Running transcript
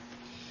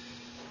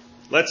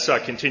Let's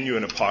continue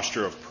in a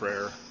posture of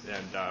prayer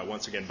and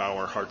once again bow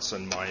our hearts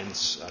and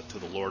minds to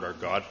the Lord our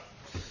God.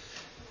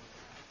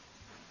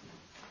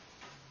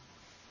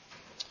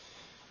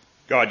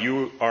 God,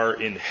 you are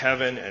in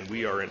heaven and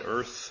we are in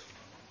earth.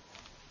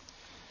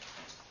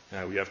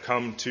 We have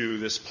come to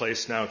this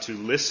place now to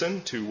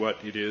listen to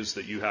what it is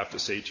that you have to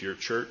say to your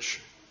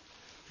church.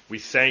 We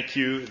thank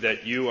you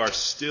that you are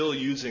still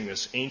using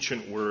this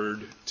ancient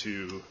word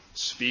to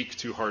speak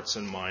to hearts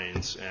and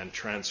minds and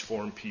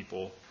transform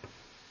people.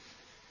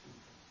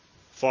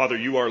 Father,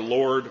 you are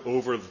Lord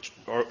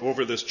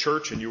over this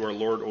church and you are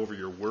Lord over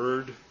your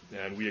word,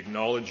 and we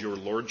acknowledge your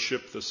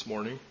lordship this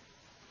morning.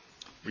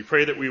 We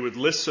pray that we would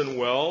listen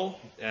well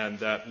and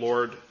that,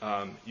 Lord,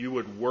 you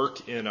would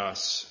work in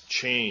us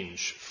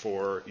change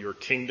for your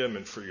kingdom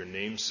and for your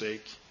name's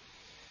sake.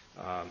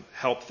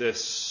 Help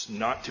this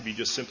not to be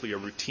just simply a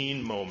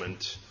routine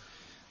moment,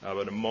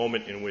 but a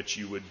moment in which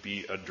you would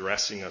be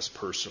addressing us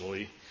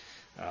personally,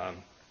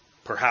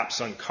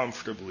 perhaps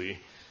uncomfortably,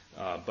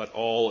 but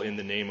all in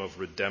the name of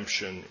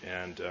redemption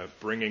and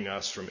bringing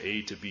us from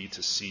A to B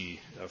to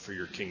C for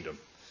your kingdom.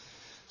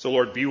 So,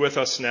 Lord, be with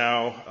us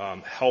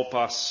now. Help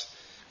us.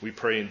 We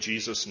pray in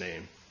Jesus'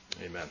 name.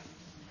 Amen.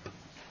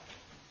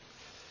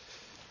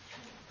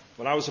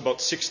 When I was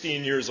about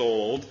 16 years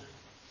old,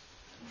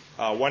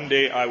 one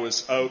day I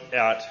was out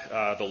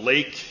at the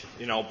lake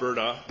in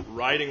Alberta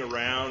riding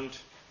around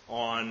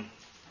on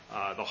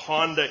the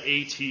Honda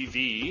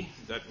ATV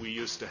that we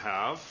used to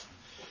have.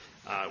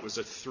 It was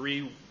a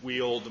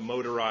three-wheeled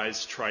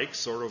motorized trike,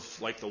 sort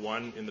of like the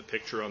one in the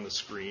picture on the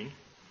screen.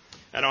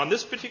 And on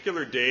this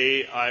particular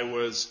day, I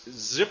was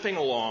zipping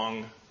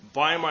along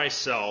by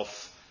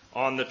myself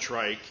on the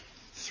trike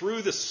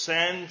through the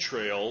sand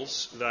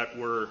trails that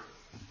were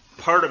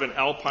part of an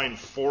alpine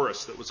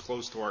forest that was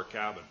close to our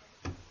cabin.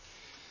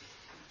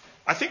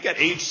 I think at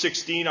age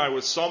 16 I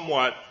was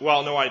somewhat,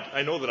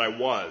 I know that I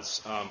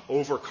was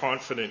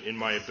overconfident in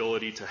my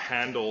ability to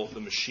handle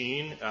the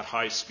machine at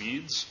high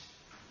speeds.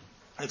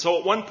 And so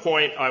at one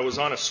point I was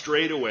on a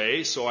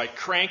straightaway, so I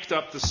cranked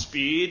up the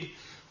speed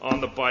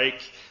on the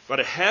bike, but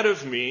ahead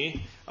of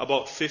me,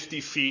 about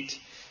 50 feet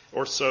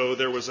or so,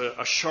 there was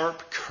a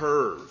sharp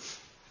curve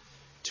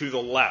to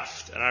the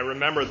left. And I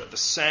remember that the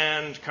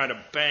sand kind of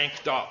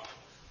banked up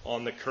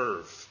on the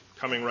curve,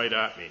 coming right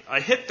at me.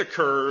 I hit the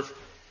curve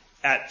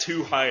at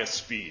too high a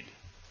speed.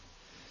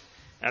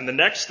 And the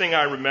next thing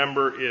I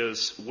remember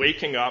is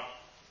waking up,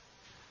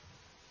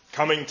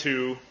 coming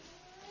to,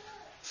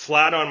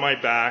 flat on my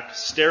back,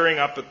 staring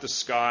up at the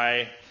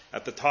sky,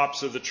 at the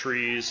tops of the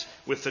trees,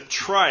 with the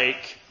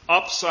trike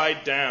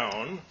upside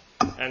down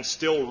and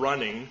still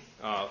running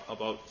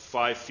about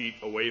 5 feet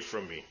away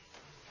from me.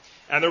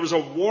 And there was a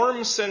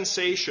warm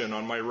sensation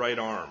on my right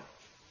arm.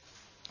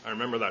 I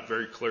remember that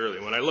very clearly.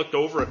 When I looked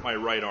over at my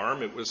right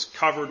arm, it was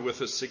covered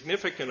with a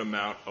significant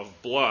amount of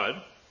blood.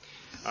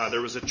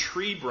 There was a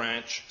tree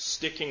branch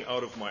sticking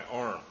out of my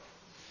arm.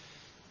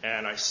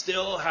 And I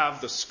still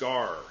have the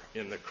scar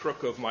in the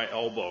crook of my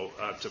elbow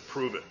to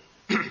prove it.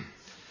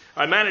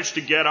 I managed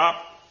to get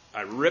up.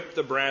 I ripped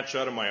the branch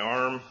out of my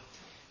arm,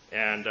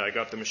 and I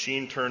got the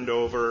machine turned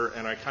over,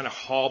 and I kind of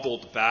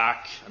hobbled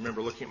back. I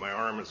remember looking at my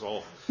arm. It was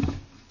all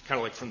kind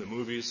of like from the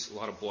movies, a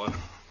lot of blood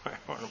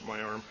on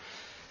my arm.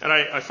 And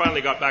I finally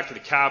got back to the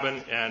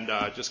cabin and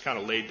just kind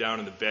of laid down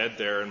in the bed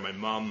there, and my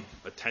mom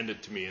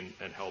attended to me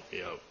and helped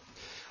me out.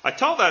 I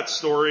tell that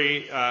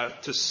story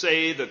to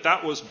say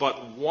that was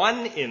but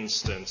one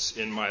instance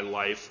in my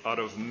life out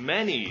of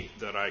many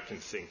that I can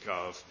think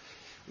of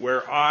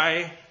where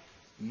I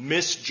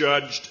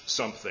misjudged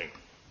something.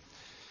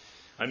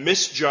 I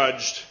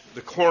misjudged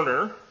the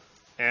corner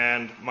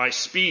and my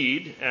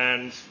speed,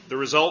 and the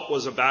result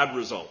was a bad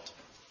result.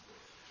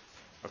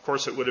 Of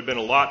course, it would have been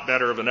a lot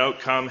better of an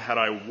outcome had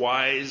I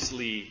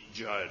wisely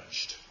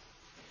judged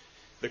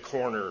the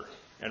corner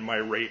and my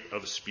rate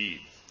of speed.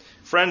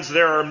 Friends,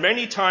 there are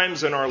many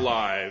times in our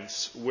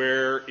lives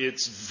where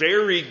it's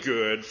very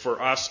good for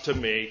us to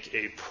make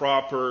a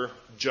proper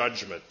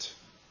judgment.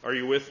 Are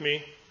you with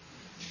me?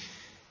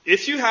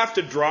 If you have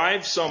to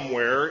drive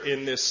somewhere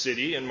in this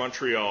city, in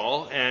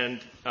Montreal, and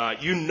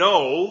you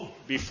know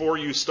before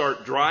you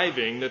start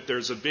driving that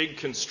there's a big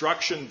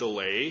construction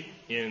delay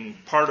in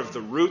part of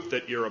the route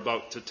that you're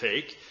about to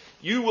take,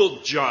 you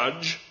will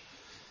judge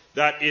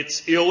that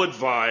it's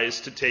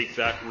ill-advised to take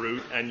that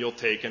route and you'll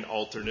take an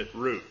alternate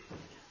route.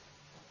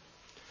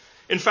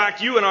 In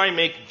fact, you and I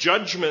make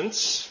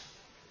judgments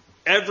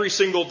every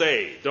single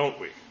day, don't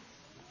we?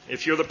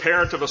 If you're the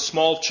parent of a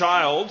small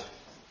child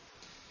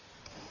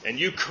and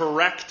you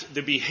correct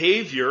the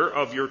behavior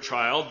of your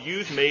child,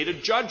 you've made a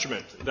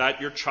judgment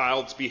that your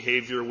child's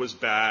behavior was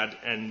bad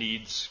and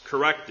needs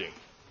correcting.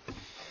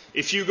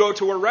 If you go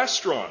to a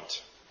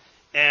restaurant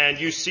and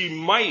you see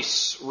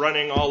mice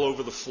running all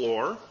over the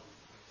floor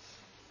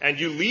and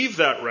you leave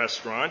that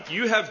restaurant,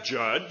 you have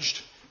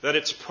judged that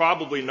it's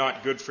probably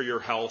not good for your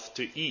health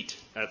to eat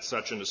at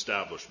such an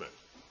establishment.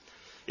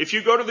 If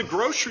you go to the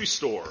grocery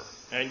store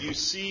and you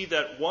see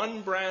that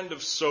one brand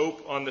of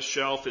soap on the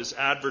shelf is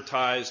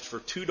advertised for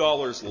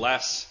 $2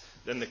 less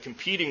than the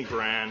competing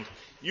brand,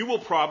 you will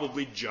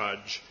probably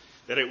judge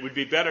that it would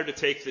be better to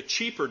take the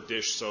cheaper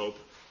dish soap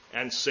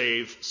and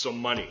save some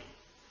money.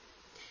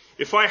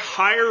 If I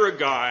hire a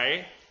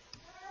guy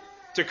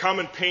to come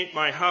and paint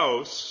my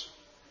house,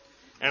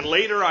 and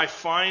later I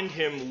find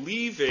him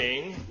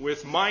leaving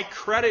with my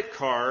credit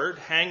card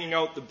hanging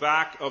out the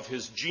back of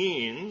his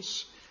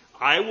jeans,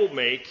 I will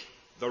make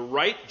the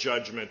right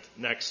judgment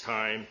next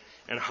time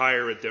and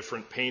hire a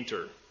different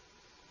painter.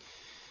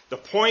 The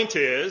point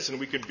is, and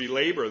we could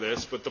belabor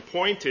this, but the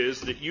point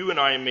is that you and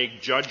I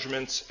make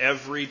judgments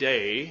every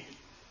day,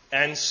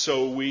 and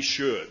so we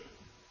should.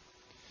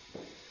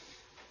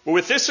 But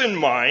with this in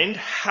mind,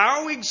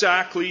 how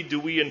exactly do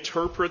we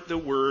interpret the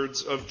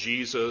words of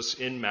Jesus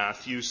in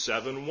Matthew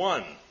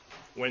 7:1,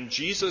 when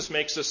Jesus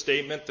makes a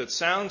statement that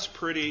sounds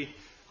pretty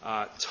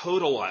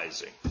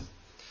totalizing?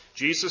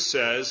 Jesus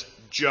says,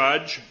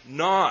 "Judge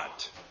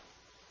not,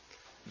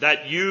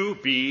 that you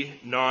be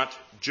not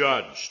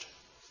judged."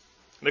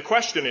 And the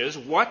question is,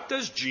 what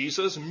does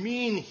Jesus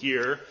mean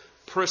here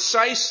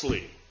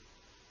precisely?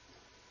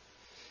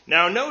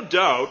 Now, no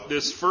doubt,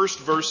 this first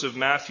verse of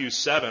Matthew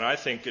 7, I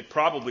think it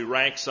probably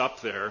ranks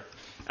up there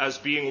as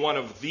being one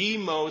of the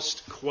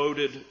most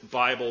quoted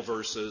Bible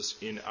verses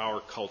in our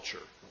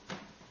culture.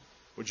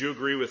 Would you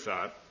agree with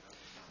that?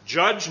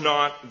 Judge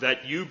not,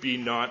 that you be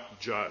not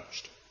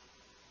judged.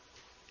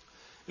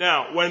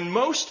 Now, when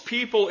most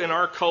people in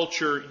our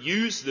culture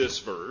use this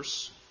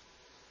verse,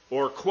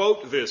 or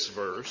quote this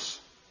verse,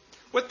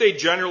 what they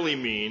generally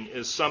mean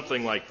is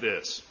something like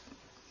this: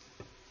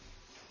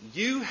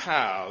 you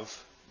have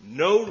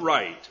no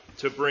right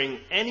to bring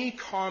any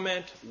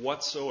comment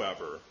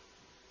whatsoever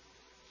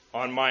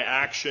on my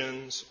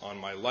actions, on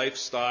my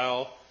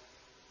lifestyle,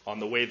 on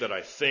the way that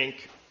I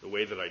think, the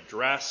way that I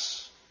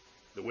dress,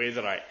 the way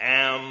that I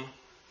am,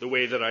 the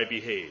way that I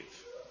behave.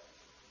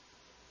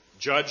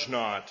 Judge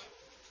not,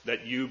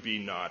 that you be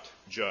not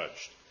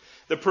judged.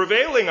 The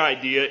prevailing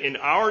idea in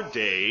our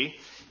day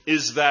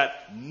is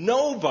that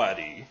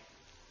nobody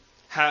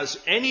has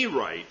any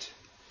right,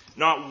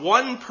 not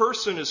one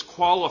person is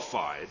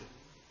qualified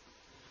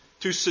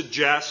to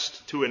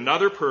suggest to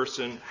another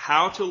person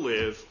how to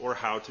live or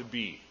how to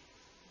be.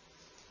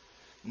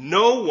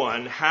 No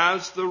one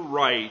has the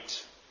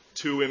right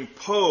to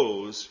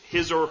impose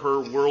his or her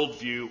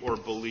worldview or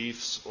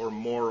beliefs or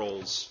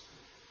morals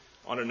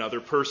on another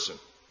person.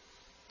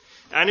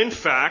 And in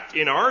fact,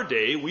 in our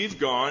day, we've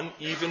gone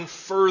even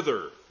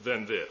further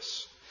than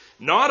this.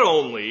 Not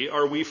only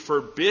are we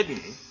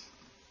forbidden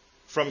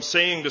from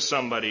saying to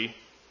somebody,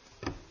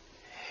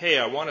 "Hey,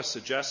 I want to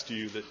suggest to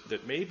you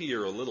that maybe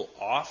you're a little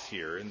off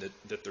here and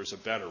that there's a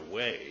better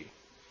way."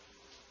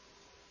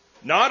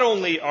 Not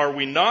only are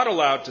we not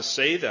allowed to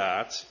say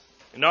that,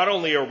 not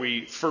only are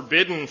we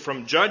forbidden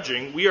from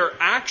judging, we are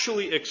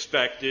actually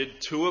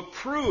expected to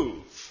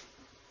approve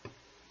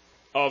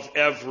of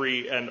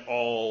every and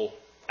all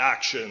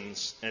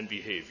actions and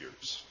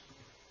behaviors.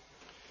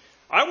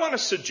 I want to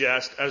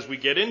suggest, as we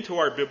get into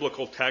our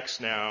biblical text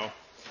now,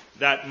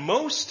 that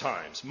most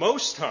times,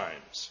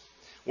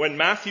 when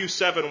Matthew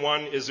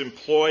 7:1 is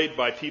employed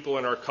by people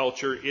in our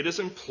culture, it is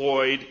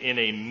employed in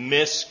a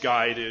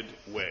misguided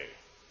way,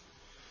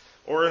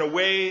 or in a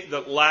way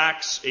that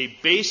lacks a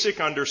basic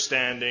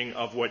understanding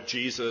of what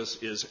Jesus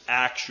is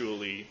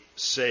actually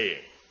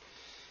saying.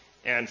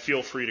 And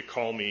feel free to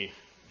call me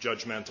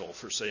judgmental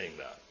for saying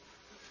that.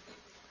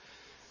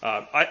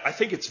 I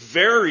think it's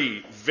very,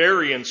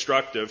 very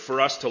instructive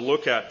for us to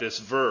look at this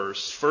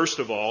verse, first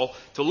of all,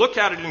 to look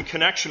at it in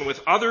connection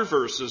with other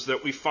verses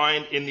that we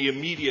find in the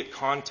immediate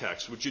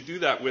context. Would you do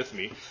that with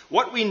me?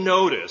 What we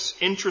notice,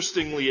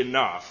 interestingly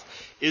enough,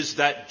 is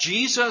that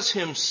Jesus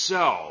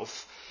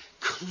himself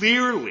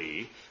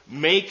clearly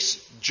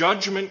makes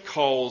judgment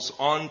calls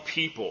on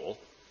people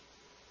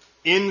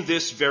in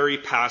this very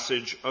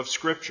passage of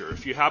Scripture.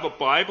 If you have a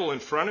Bible in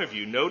front of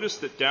you, notice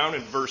that down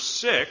in verse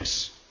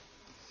 6,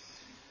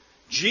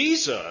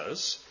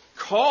 Jesus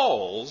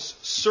calls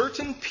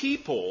certain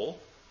people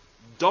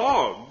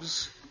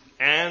dogs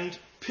and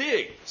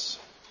pigs.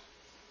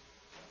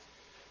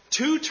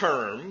 Two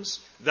terms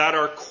that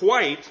are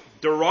quite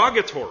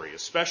derogatory,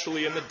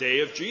 especially in the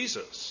day of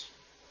Jesus.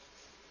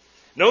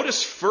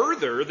 Notice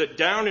further that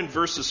down in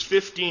verses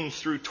 15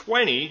 through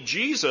 20,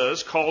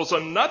 Jesus calls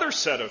another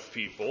set of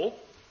people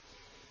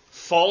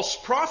false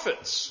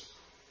prophets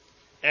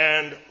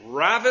and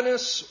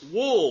ravenous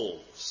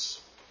wolves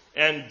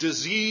and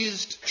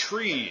diseased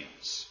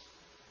trees.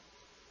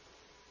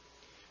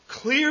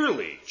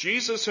 Clearly,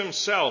 Jesus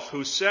himself,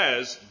 who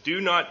says,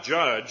 "Do not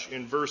judge,"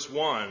 in verse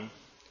 1,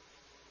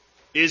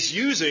 is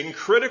using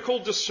critical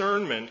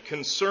discernment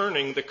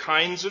concerning the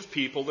kinds of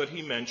people that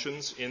he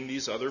mentions in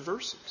these other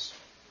verses.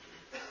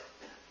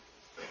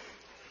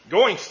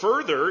 Going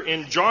further,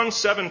 in John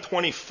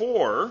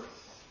 7:24,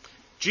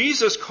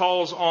 Jesus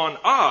calls on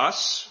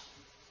us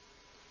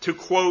to,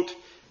 quote,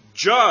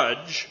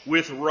 "judge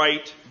with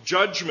right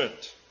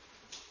judgment."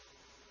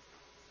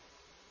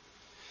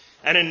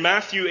 And in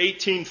Matthew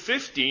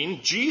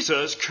 18:15,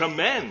 Jesus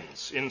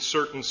commends, in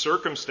certain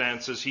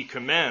circumstances, he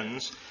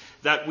commends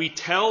that we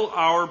tell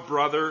our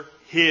brother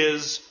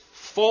his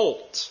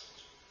fault.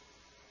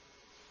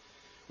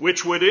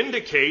 Which would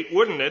indicate,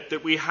 wouldn't it,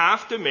 that we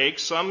have to make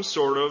some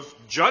sort of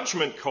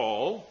judgment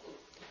call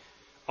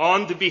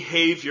on the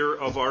behavior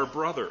of our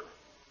brother.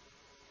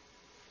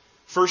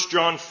 1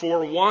 John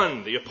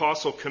 4:1, the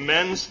apostle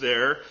commends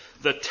there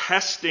the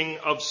testing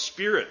of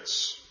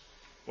spirits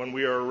when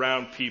we are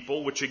around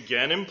people, which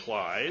again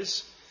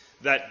implies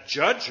that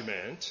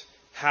judgment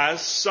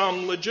has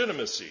some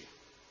legitimacy.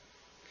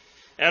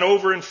 And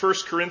over in 1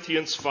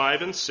 Corinthians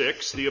 5 and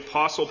 6, the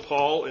apostle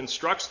Paul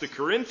instructs the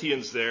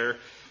Corinthians there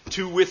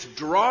to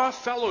withdraw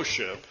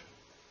fellowship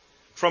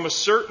from a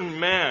certain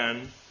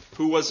man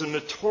who was a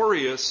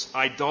notorious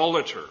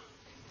idolater,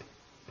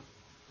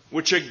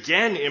 which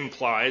again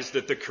implies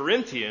that the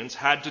Corinthians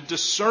had to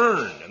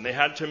discern and they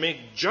had to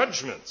make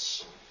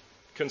judgments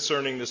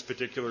concerning this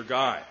particular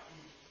guy.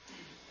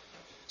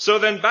 So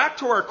then back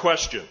to our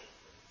question.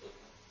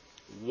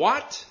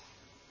 What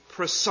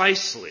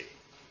precisely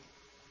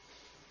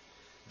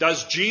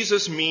does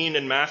Jesus mean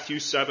in Matthew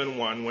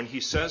 7:1 when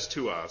he says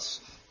to us,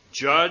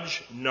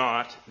 "Judge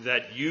not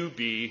that you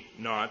be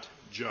not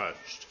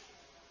judged"?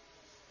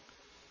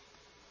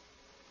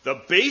 The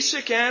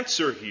basic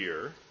answer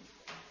here,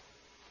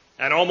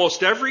 and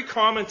almost every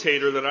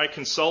commentator that I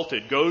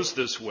consulted goes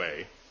this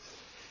way,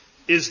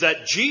 is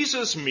that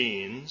Jesus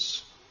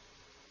means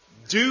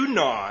do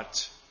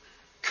not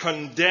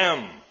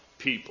condemn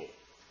people.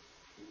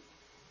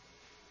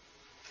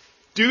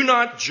 Do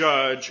not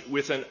judge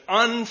with an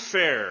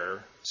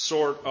unfair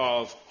sort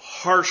of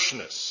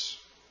harshness.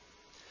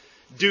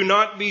 Do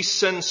not be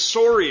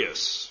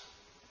censorious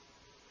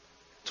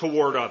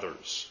toward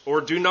others, or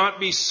do not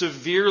be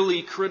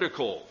severely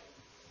critical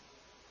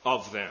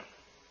of them.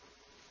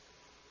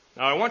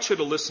 Now, I want you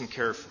to listen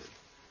carefully.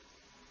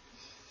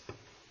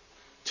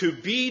 To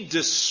be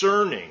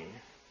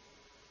discerning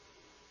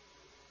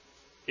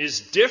is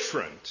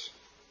different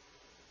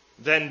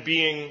than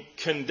being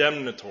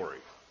condemnatory.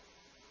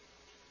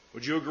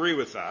 Would you agree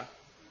with that?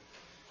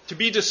 To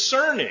be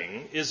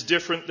discerning is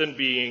different than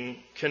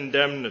being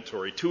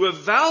condemnatory. To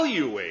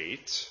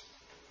evaluate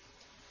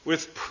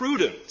with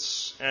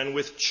prudence and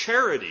with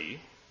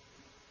charity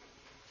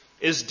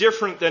is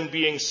different than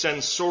being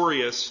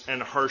censorious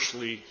and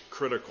harshly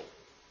critical.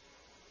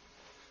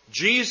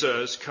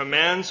 Jesus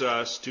commands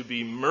us to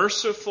be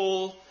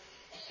merciful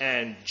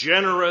and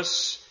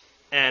generous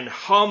and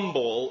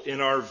humble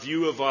in our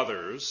view of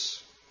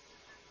others,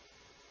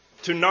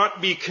 to not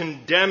be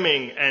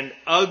condemning and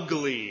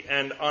ugly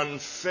and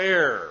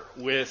unfair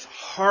with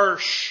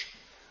harsh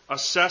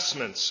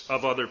assessments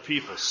of other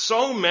people.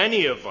 So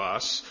many of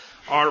us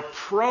are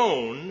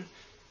prone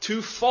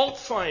to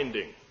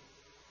fault-finding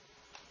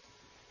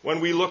when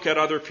we look at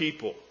other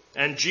people.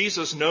 And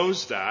Jesus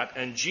knows that,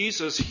 and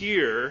Jesus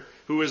here,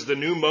 who is the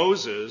new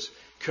Moses,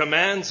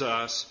 commands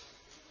us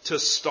to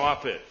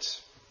stop it.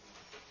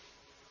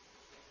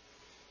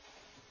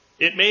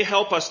 It may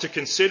help us to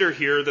consider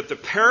here that the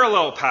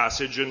parallel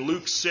passage in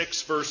Luke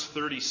 6, verse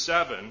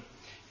 37,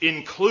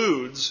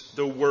 includes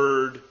the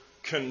word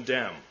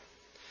condemn.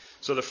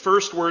 So the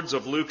first words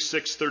of Luke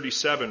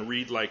 6:37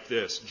 read like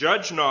this: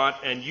 "Judge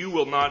not, and you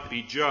will not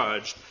be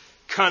judged.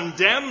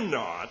 Condemn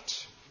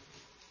not,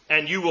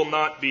 and you will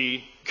not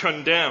be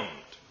condemned."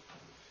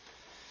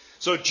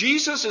 So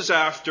Jesus is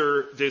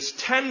after this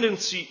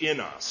tendency in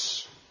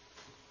us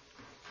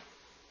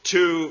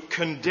to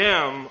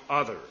condemn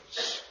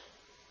others.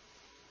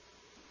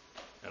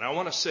 And I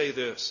want to say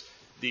this: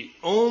 the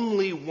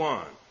only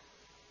one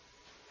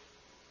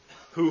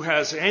who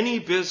has any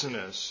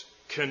business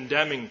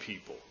condemning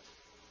people,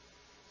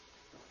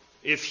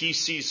 if he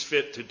sees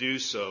fit to do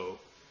so,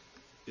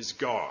 is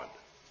God,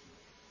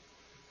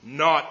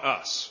 not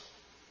us.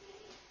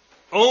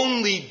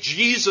 Only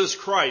Jesus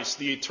Christ,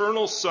 the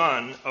eternal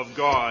Son of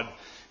God,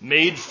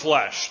 made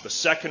flesh, the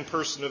second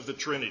person of the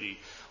Trinity,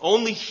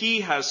 only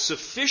he has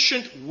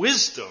sufficient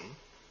wisdom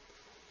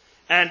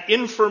and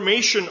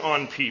information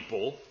on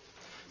people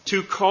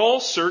to call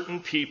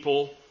certain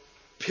people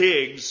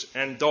pigs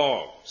and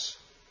dogs,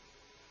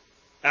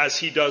 as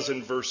he does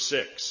in verse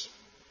 6.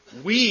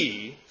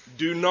 We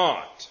do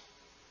not.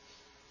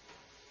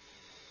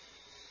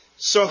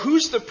 So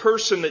who's the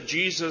person that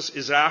Jesus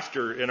is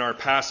after in our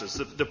passage?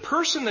 The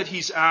person that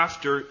he's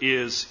after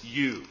is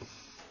you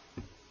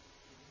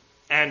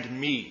and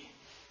me.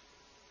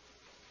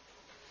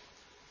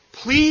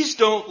 Please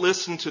don't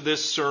listen to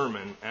this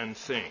sermon and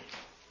think,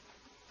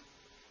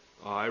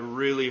 "Oh, I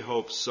really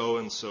hope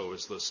so-and-so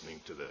is listening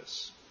to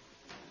this."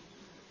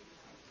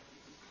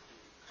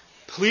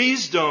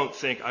 Please don't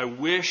think, "I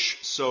wish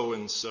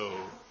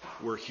so-and-so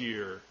were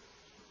here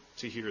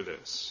to hear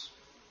this."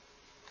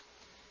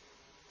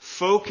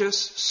 Focus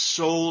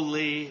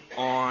solely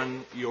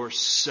on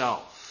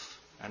yourself,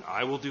 and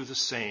I will do the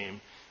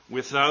same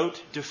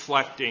without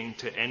deflecting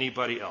to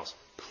anybody else.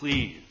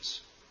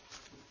 Please.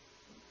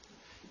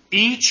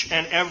 Each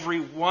and every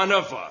one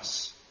of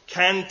us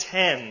can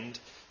tend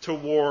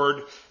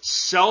toward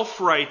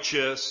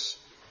self-righteous,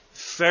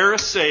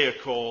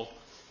 pharisaical,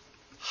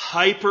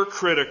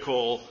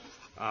 hypercritical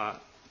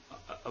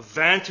a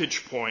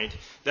vantage point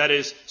that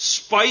is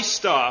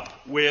spiced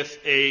up with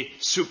a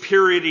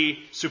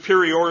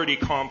superiority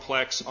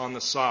complex on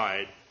the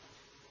side,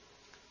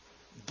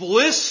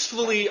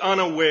 blissfully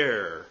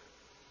unaware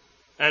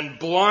and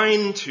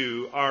blind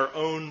to our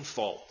own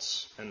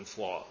faults and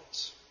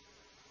flaws.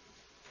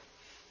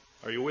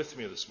 Are you with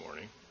me this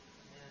morning?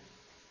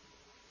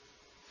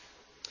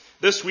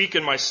 This week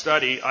in my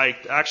study, I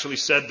actually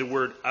said the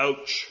word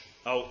ouch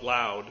out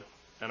loud,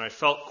 and I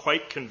felt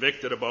quite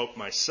convicted about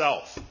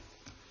myself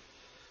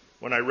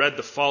when I read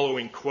the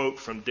following quote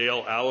from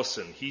Dale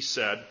Allison. He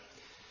said,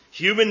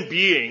 "Human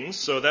beings,"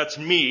 so that's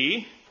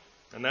me,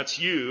 and that's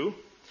you,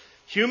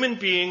 "human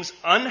beings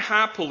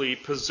unhappily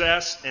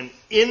possess an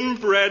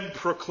inbred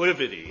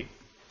proclivity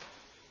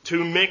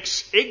to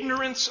mix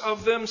ignorance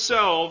of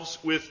themselves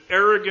with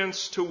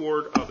arrogance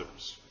toward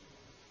others."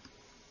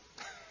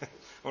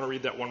 I want to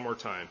read that one more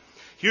time.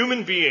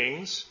 Human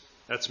beings,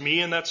 that's me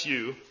and that's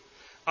you,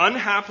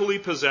 unhappily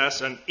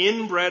possess an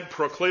inbred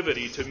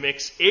proclivity to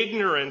mix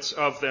ignorance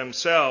of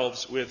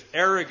themselves with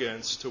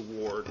arrogance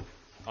toward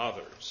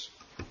others.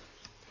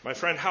 My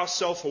friend, how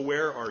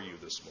self-aware are you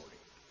this morning?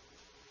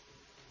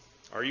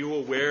 Are you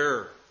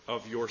aware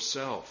of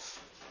yourself?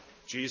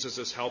 Jesus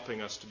is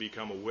helping us to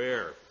become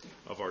aware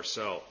of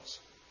ourselves.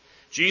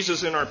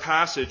 Jesus in our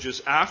passage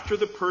is after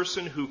the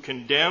person who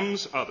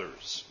condemns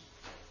others,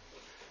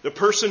 the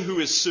person who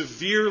is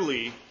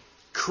severely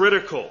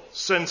critical,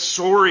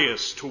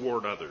 censorious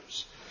toward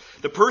others.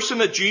 The person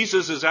that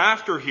Jesus is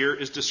after here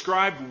is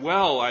described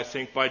well, I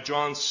think, by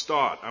John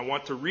Stott. I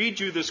want to read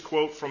you this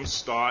quote from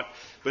Stott,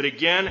 but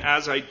again,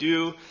 as I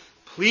do,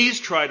 please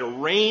try to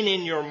rein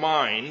in your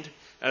mind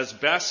as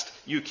best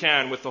you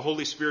can, with the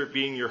Holy Spirit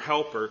being your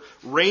helper,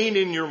 rein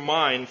in your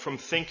mind from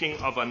thinking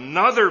of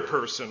another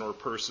person or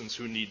persons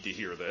who need to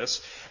hear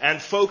this,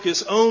 and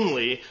focus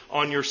only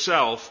on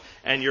yourself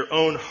and your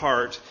own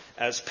heart,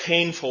 as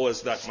painful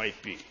as that might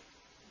be.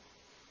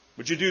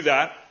 Would you do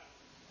that?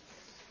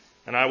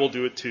 And I will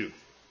do it too.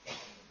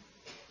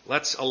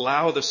 Let's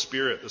allow the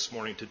Spirit this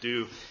morning to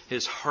do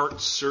His heart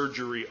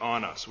surgery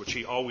on us, which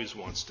He always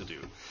wants to do.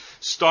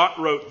 Stott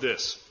wrote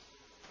this: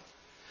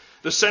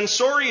 "The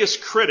censorious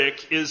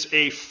critic is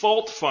a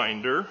fault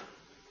finder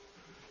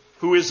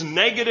who is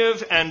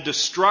negative and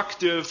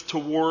destructive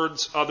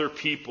towards other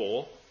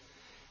people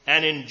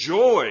and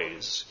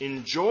enjoys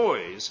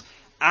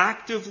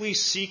actively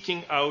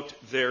seeking out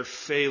their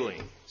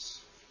failings.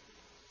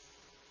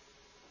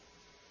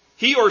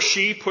 He or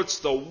she puts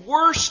the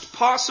worst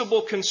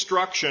possible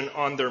construction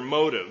on their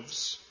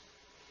motives,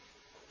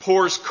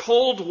 pours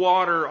cold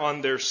water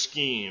on their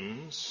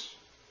schemes,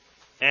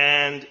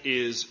 and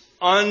is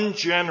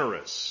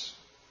ungenerous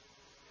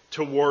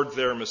toward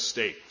their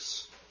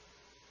mistakes.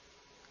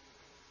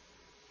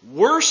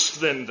 Worse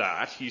than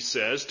that," he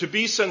says, "to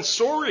be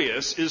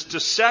censorious is to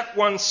set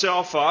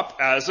oneself up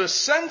as a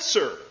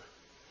censor,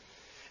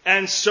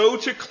 and so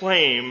to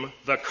claim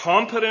the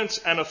competence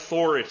and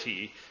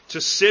authority to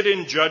sit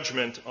in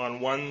judgment on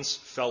one's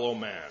fellow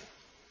man."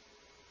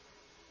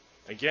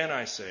 Again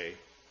I say,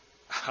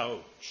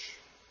 ouch,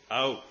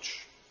 ouch.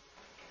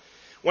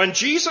 When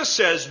Jesus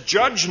says,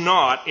 "Judge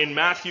not," in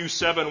Matthew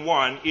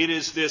 7:1, it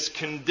is this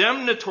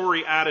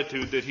condemnatory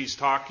attitude that he's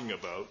talking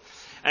about.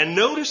 And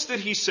notice that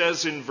he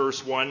says in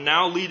verse 1,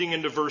 now leading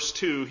into verse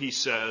 2, he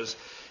says,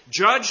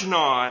 "Judge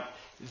not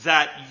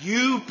that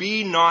you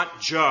be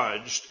not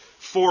judged,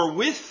 for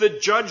with the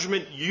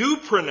judgment you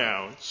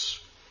pronounce,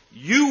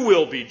 you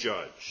will be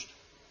judged.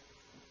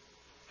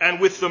 And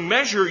with the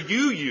measure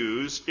you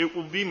use, it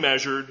will be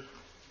measured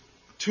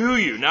to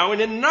you." Now,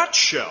 in a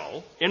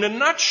nutshell,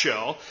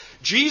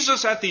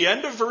 Jesus at the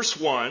end of verse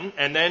 1,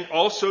 and then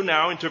also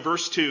now into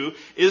verse 2,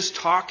 is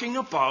talking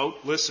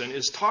about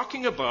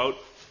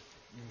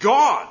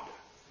God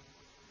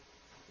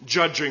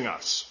judging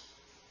us.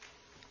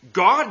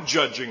 God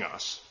judging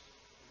us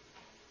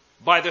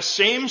by the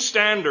same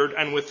standard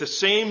and with the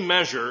same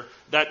measure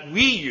that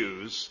we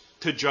use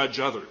to judge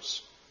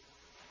others.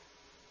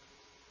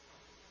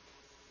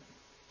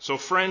 So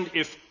friend,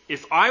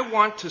 if I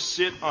want to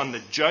sit on the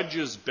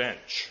judge's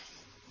bench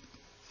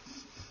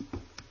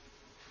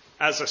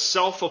as a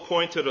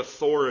self-appointed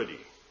authority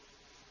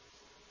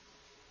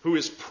who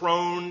is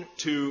prone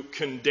to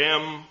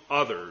condemn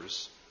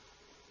others,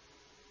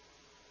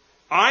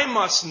 I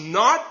must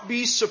not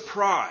be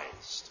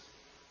surprised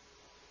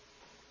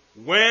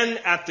when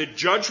at the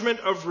judgment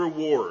of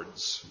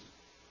rewards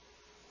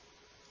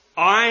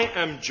I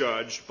am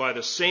judged by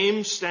the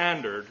same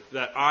standard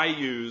that I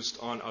used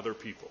on other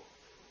people.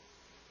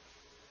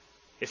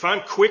 If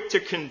I'm quick to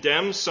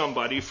condemn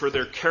somebody for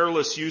their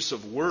careless use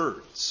of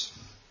words,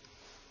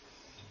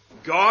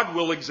 God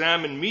will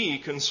examine me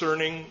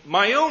concerning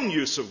my own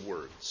use of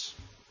words.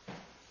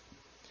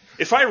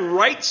 If I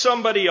write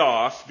somebody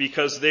off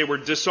because they were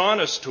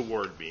dishonest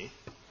toward me,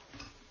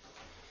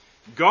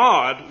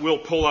 God will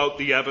pull out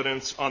the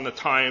evidence on the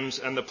times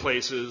and the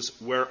places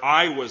where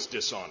I was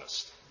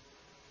dishonest.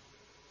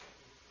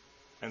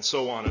 And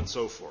so on and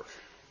so forth.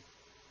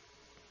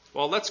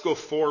 Well, let's go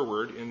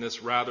forward in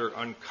this rather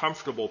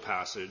uncomfortable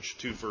passage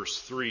to verse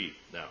 3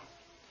 now.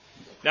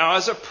 Now,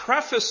 as a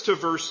preface to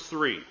verse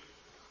 3,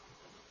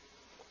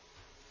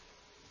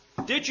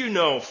 did you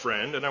know,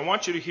 friend, and I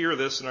want you to hear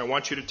this and I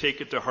want you to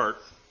take it to heart,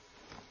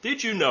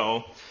 did you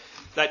know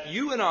that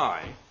you and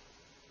I,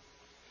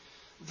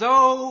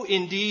 though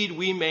indeed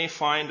we may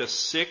find a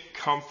sick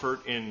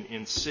comfort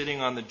in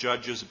sitting on the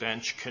judge's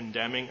bench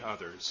condemning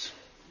others,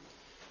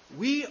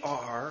 we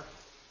are,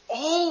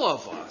 all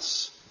of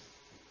us,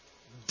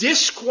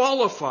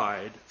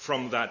 disqualified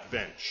from that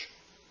bench.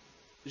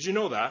 Did you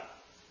know that?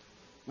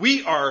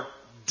 We are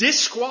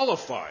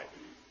disqualified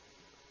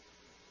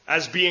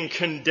as being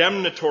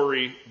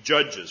condemnatory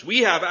judges.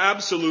 We have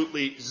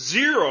absolutely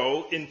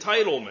zero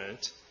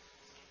entitlement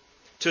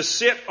to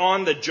sit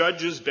on the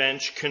judge's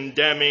bench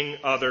condemning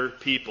other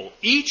people.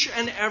 Each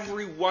and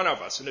every one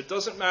of us, and it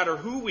doesn't matter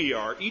who we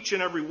are, each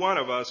and every one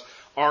of us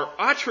are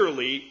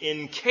utterly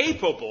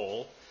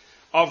incapable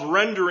of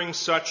rendering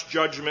such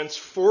judgments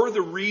for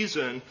the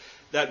reason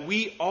that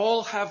we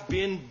all have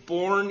been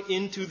born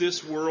into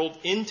this world,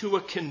 into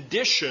a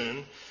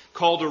condition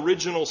called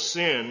original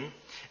sin,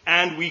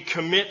 and we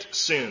commit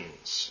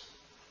sins.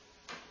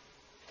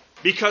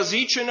 Because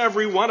each and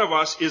every one of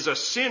us is a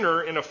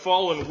sinner in a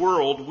fallen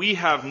world, we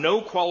have no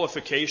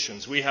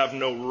qualifications, we have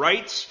no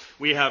rights,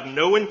 we have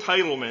no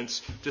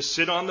entitlements to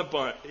sit on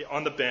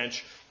the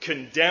bench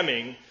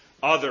condemning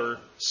other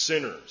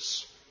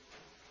sinners.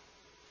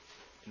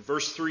 In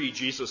verse 3,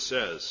 Jesus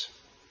says,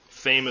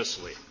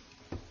 famously,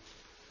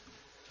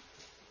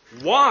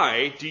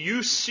 "Why do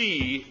you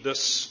see the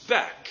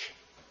speck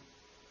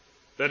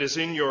that is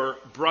in your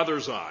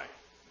brother's eye,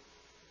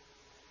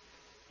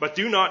 but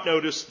do not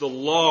notice the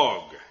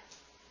log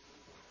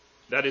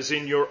that is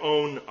in your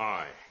own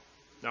eye?"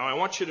 Now, I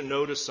want you to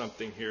notice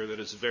something here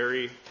that is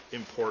very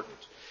important.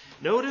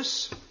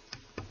 Notice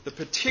the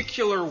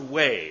particular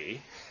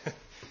way,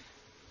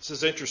 this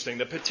is interesting,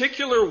 the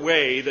particular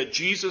way that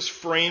Jesus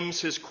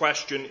frames his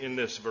question in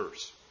this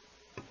verse.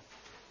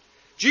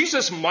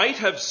 Jesus might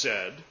have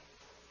said,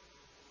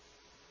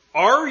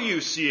 "Are you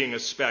seeing a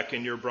speck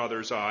in your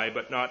brother's eye,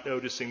 but not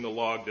noticing the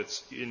log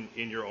that's in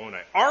your own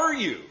eye? Are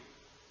you?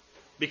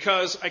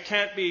 Because I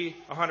can't be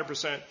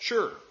 100%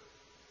 sure."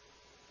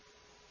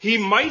 He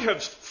might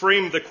have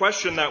framed the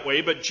question that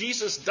way, but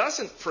Jesus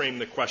doesn't frame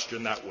the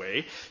question that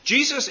way.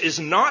 Jesus is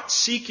not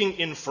seeking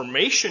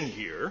information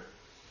here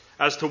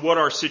as to what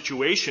our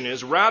situation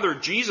is. Rather,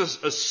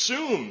 Jesus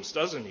assumes,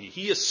 doesn't he?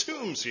 He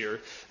assumes here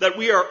that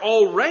we are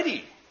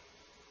already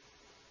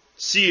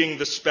seeing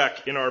the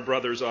speck in our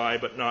brother's eye,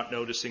 but not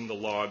noticing the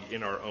log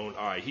in our own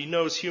eye. He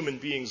knows human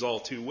beings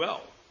all too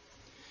well.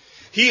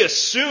 He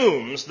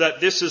assumes that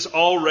this is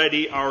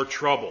already our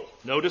trouble.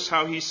 Notice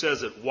how he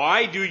says it.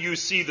 Why do you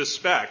see the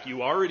speck?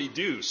 You already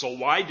do. So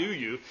why do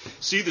you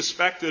see the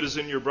speck that is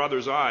in your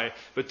brother's eye,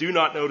 but do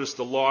not notice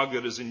the log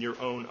that is in your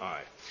own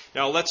eye?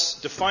 Now let's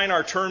define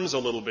our terms a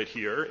little bit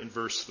here in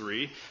verse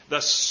 3.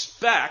 The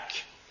speck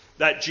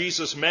that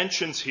Jesus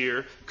mentions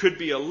here could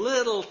be a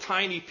little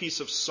tiny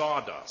piece of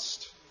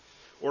sawdust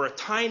or a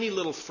tiny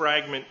little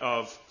fragment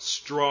of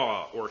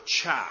straw or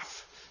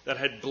chaff that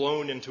had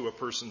blown into a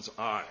person's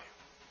eye.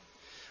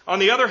 On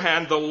the other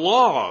hand, the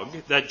log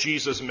that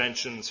Jesus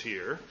mentions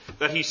here,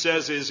 that he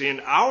says is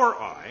in our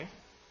eye,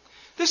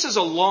 this is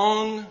a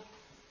long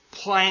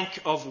plank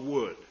of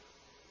wood,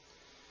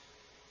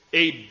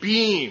 a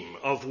beam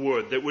of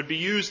wood that would be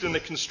used in the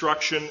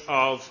construction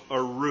of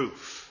a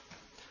roof.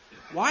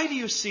 Why do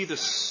you see the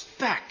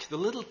speck, the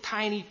little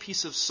tiny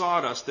piece of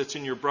sawdust that's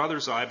in your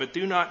brother's eye, but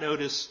do not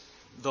notice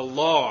the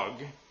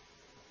log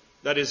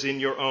that is in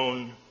your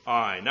own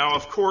eye? Now,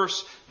 of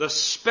course, the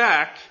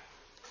speck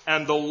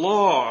and the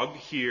log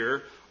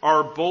here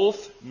are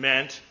both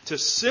meant to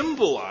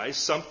symbolize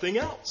something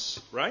else,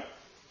 right?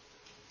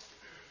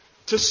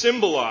 To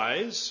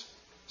symbolize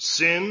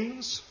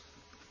sins,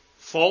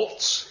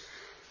 faults,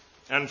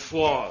 and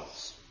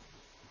flaws.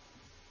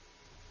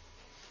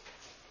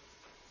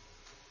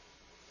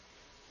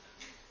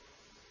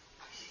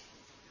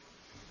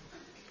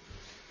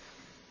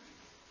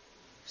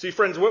 See,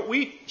 friends, what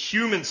we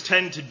humans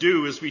tend to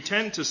do is we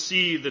tend to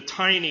see the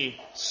tiny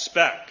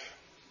speck,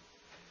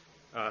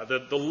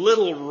 the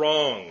little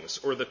wrongs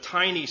or the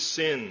tiny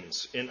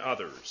sins in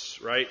others,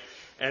 right?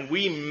 And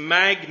we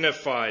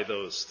magnify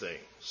those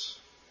things.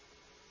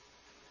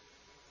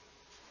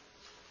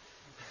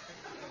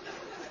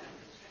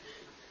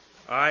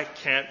 I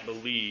can't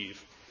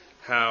believe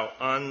how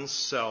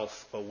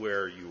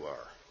unself-aware you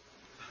are.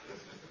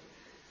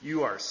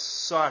 You are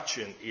such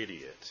an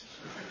idiot,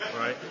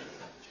 right?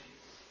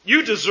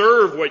 You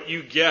deserve what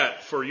you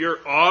get for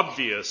your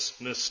obvious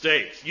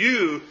mistake.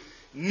 You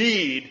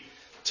need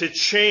to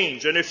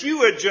change. And if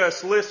you had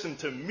just listened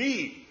to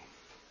me,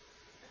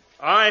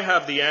 I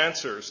have the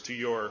answers to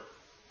your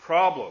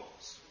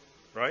problems,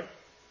 right?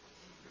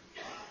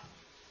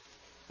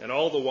 And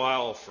all the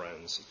while,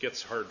 friends, it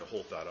gets hard to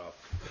hold that up.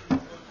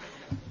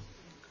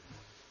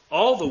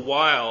 All the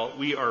while,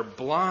 we are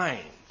blind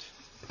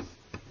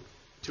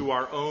to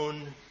our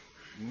own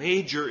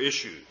major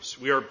issues.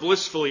 We are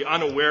blissfully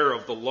unaware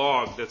of the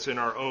log that's in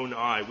our own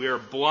eye. We are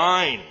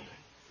blind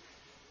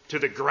to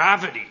the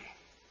gravity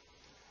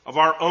of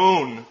our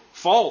own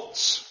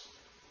faults.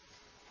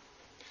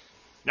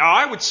 Now,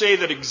 I would say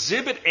that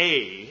Exhibit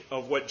A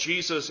of what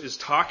Jesus is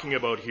talking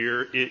about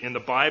here in the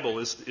Bible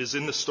is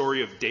in the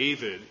story of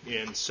David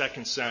in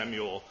 2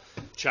 Samuel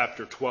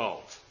chapter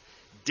 12.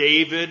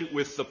 David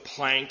with the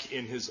plank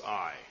in his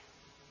eye.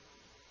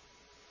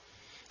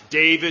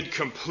 David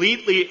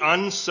completely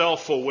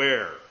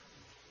unself-aware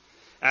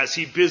as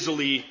he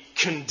busily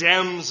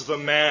condemns the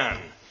man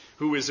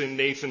who is in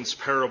Nathan's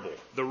parable,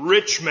 the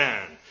rich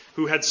man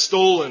who had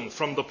stolen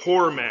from the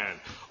poor man.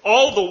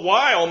 All the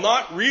while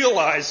not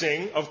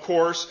realizing, of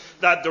course,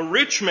 that the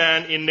rich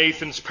man in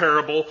Nathan's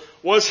parable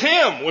was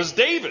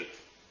David.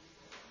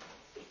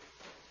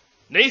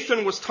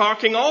 Nathan was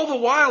talking all the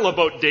while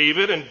about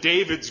David and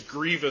David's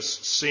grievous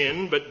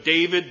sin, but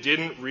David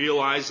didn't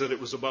realize that it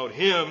was about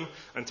him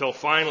until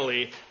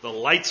finally the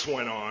lights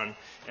went on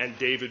and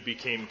David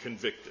became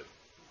convicted.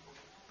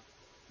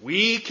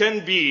 We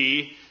can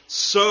be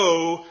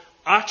so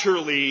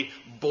utterly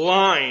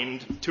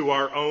blind to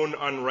our own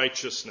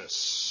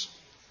unrighteousness.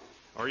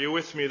 Are you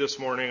with me this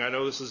morning? I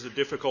know this is a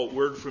difficult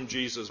word from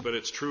Jesus, but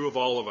it's true of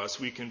all of us.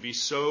 We can be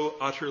so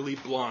utterly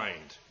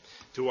blind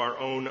to our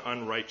own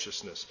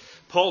unrighteousness.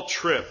 Paul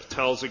Tripp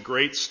tells a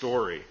great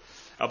story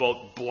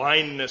about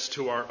blindness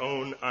to our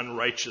own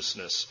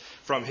unrighteousness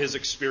from his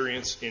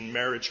experience in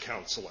marriage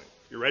counseling.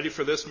 You ready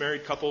for this,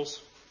 married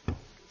couples?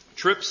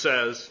 Tripp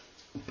says,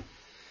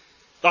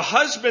 the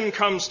husband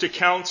comes to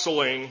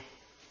counseling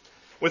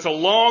with a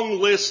long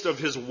list of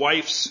his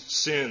wife's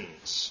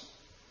sins,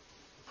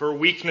 her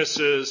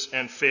weaknesses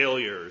and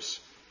failures,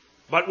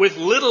 but with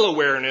little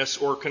awareness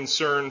or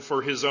concern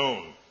for his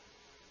own.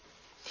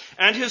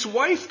 And his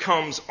wife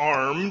comes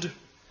armed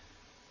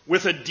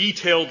with a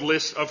detailed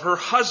list of her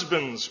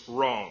husband's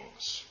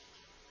wrongs,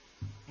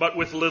 but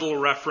with little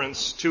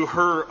reference to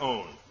her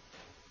own.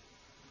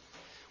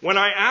 When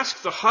I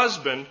ask the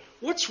husband,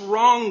 what's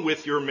wrong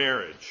with your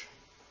marriage?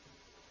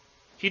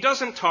 He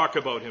doesn't talk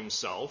about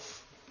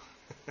himself.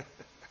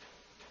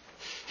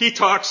 He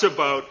talks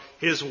about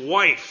his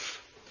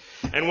wife.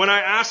 And when I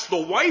ask the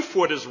wife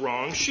what is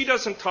wrong, she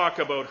doesn't talk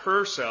about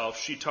herself.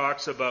 She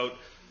talks about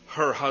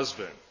her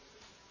husband.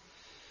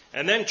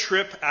 And then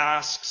Tripp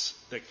asks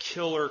the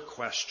killer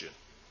question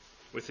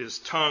with his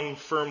tongue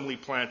firmly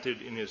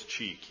planted in his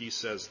cheek. He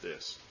says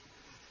this: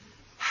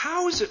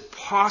 how is it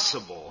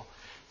possible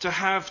to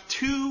have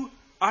two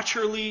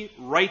utterly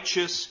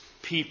righteous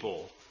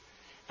people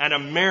and a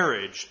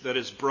marriage that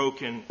is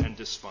broken and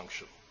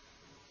dysfunctional?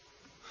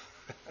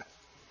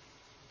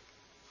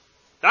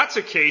 That's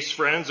a case,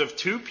 friends, of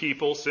two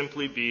people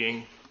simply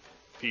being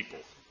people.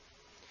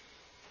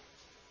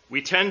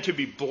 We tend to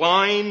be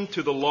blind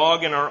to the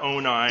log in our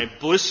own eye,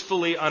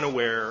 blissfully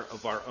unaware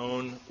of our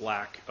own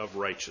lack of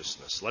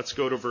righteousness. Let's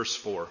go to verse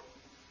 4.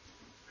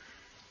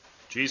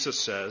 Jesus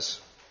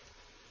says,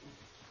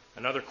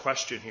 another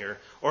question here,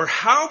 or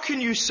how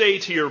can you say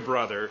to your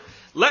brother,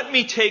 let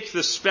me take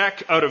the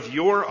speck out of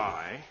your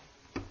eye,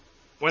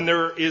 when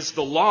there is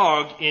the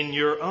log in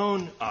your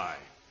own eye?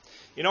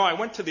 You know, I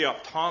went to the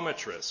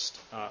optometrist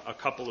a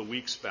couple of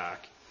weeks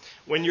back.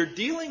 When you're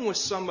dealing with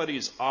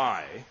somebody's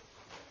eye,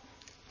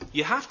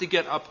 you have to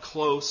get up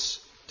close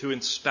to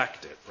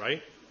inspect it,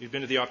 right? You've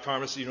been to the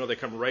optometrist, you know they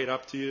come right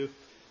up to you.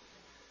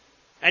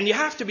 And you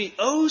have to be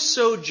oh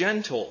so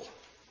gentle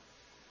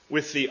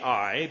with the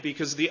eye,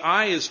 because the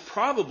eye is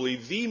probably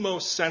the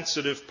most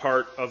sensitive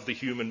part of the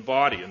human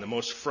body and the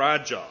most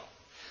fragile.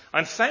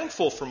 I'm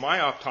thankful for my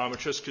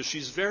optometrist because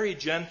she's very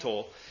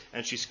gentle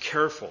and she's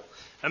careful.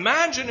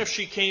 Imagine if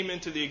she came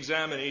into the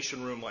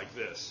examination room like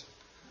this.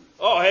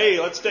 Oh,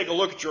 hey, let's take a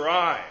look at your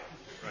eye,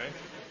 right?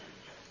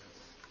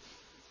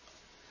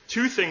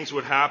 Two things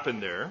would happen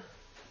there.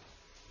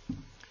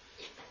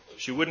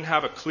 She wouldn't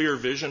have a clear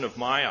vision of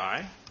my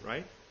eye,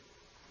 right?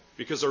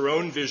 Because her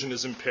own vision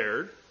is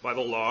impaired by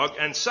the log.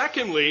 And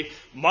secondly,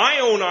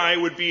 my own eye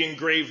would be in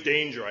grave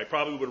danger. I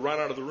probably would run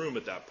out of the room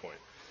at that point,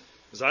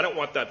 because I don't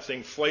want that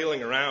thing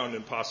flailing around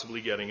and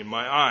possibly getting in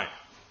my eye.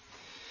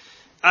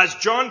 As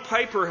John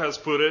Piper has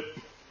put it,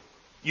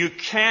 you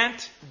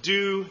can't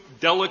do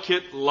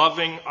delicate,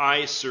 loving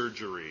eye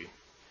surgery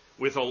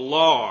with a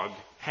log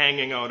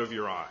hanging out of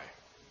your eye.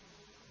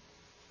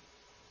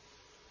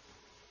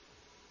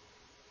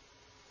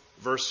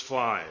 Verse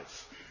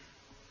 5.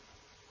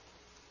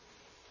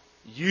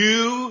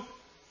 You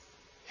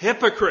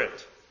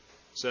hypocrite,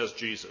 says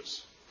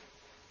Jesus.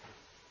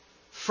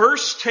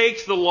 First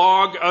take the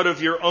log out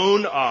of your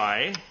own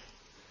eye,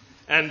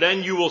 and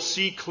then you will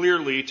see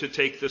clearly to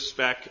take the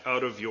speck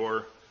out of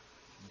your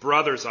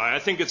brother's eye. I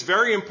think it's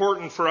very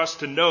important for us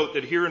to note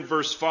that here in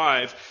verse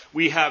 5,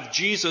 we have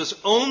Jesus'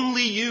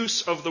 only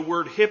use of the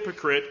word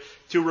hypocrite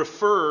to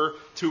refer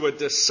to a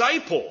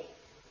disciple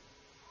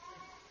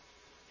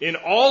in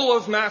all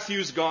of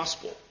Matthew's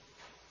gospel.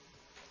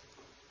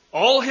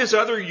 All his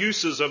other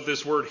uses of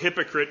this word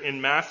hypocrite in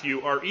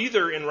Matthew are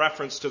either in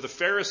reference to the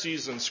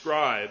Pharisees and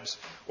scribes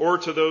or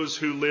to those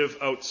who live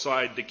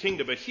outside the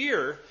kingdom. But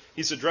here,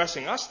 he's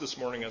addressing us this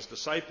morning as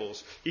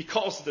disciples. He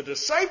calls the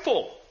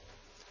disciple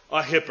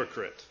a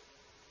hypocrite.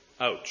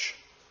 Ouch.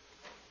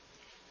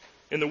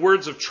 In the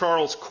words of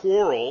Charles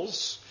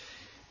Quarles,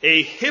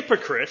 a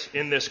hypocrite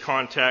in this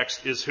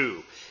context is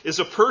who? Is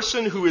a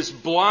person who is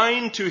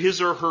blind to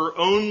his or her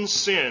own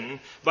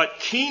sin, but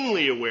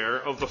keenly aware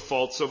of the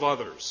faults of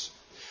others.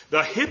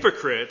 The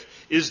hypocrite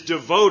is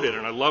devoted,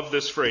 and I love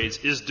this phrase,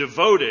 is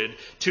devoted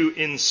to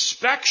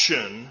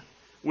inspection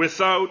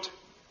without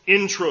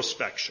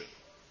introspection.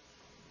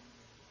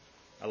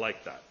 I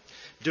like that.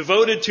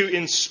 Devoted to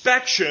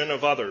inspection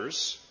of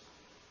others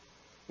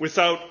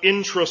without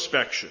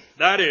introspection.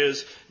 That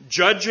is,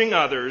 judging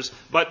others,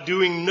 but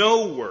doing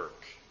no work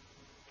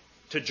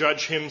to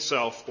judge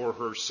himself or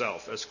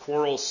herself. As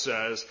Quarles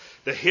says,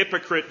 the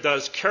hypocrite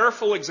does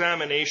careful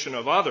examination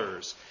of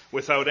others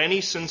without any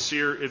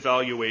sincere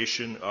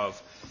evaluation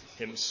of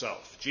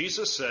himself.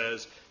 Jesus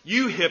says,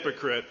 you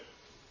hypocrite,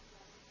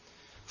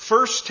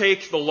 first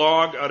take the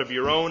log out of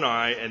your own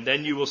eye, and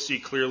then you will see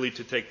clearly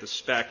to take the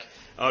speck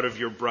out of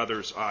your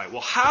brother's eye.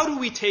 Well, how do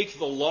we take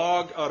the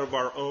log out of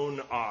our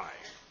own eye?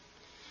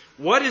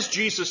 What is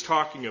Jesus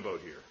talking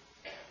about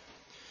here?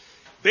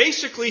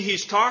 Basically,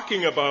 he's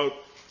talking about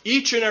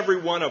each and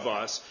every one of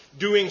us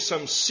doing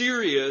some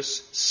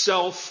serious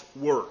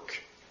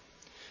self-work.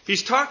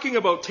 He's talking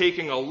about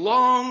taking a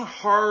long,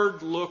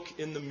 hard look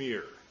in the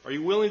mirror. Are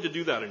you willing to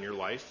do that in your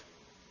life?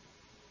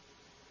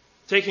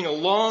 Taking a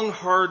long,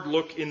 hard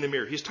look in the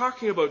mirror. He's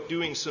talking about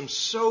doing some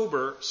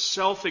sober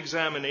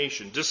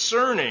self-examination,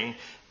 discerning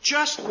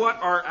just what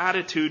our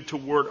attitude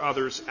toward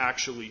others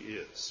actually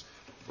is.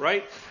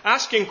 Right?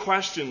 Asking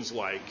questions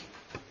like,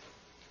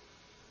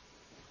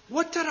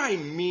 what did I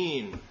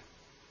mean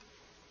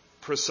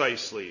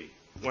precisely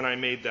when I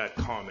made that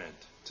comment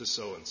to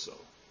so-and-so?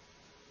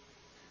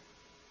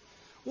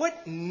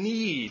 What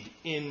need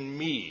in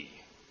me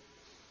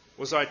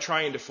was I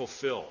trying to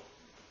fulfill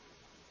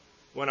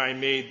when I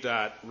made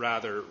that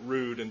rather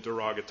rude and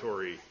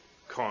derogatory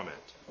comment?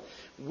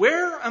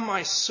 Where am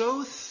I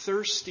so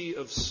thirsty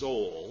of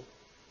soul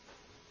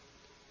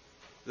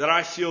that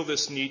I feel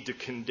this need to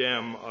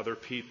condemn other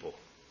people?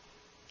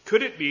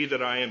 Could it be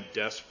that I am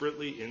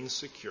desperately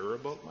insecure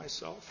about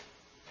myself?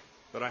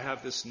 That I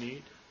have this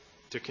need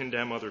to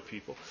condemn other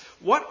people?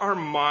 What are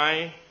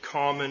my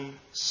common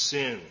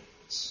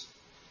sins?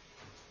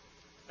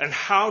 And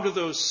how do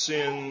those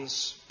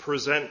sins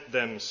present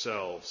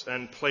themselves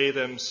and play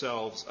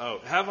themselves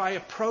out? Have I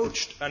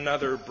approached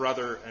another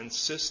brother and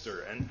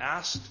sister and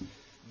asked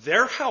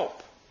their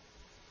help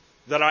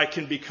that I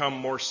can become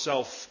more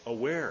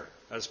self-aware,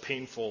 as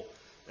painful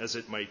as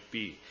it might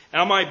be?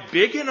 Am I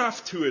big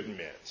enough to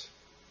admit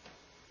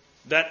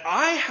that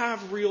I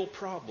have real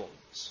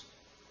problems?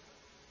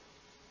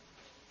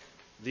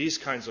 These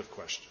kinds of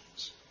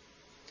questions.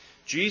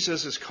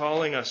 Jesus is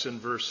calling us in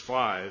verse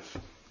 5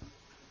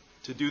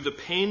 to do the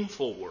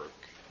painful work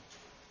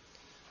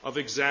of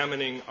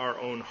examining our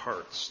own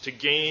hearts, to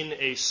gain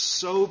a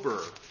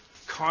sober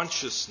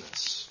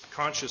consciousness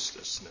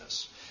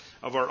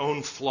of our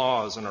own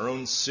flaws and our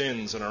own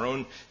sins and our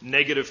own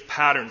negative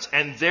patterns.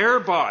 And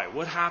thereby,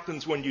 what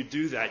happens when you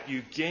do that?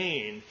 You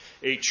gain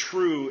a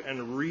true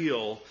and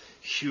real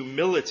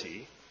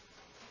humility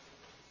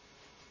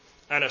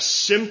and a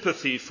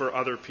sympathy for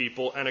other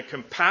people and a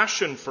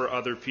compassion for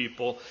other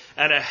people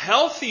and a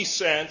healthy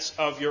sense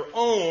of your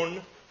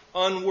own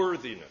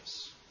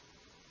unworthiness.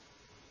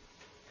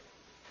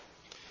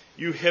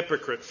 You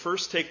hypocrite,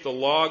 first take the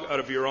log out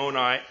of your own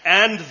eye,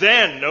 and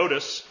then,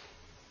 notice,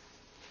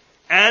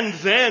 and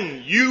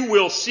then you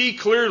will see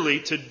clearly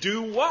to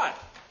do what?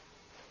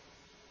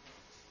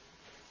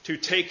 To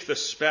take the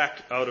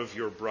speck out of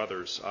your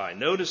brother's eye.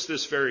 Notice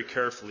this very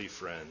carefully,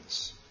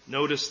 friends.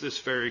 Notice this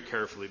very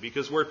carefully,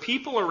 because where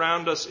people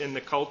around us in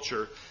the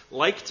culture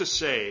like to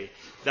say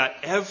that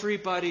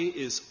everybody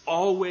is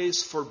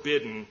always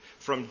forbidden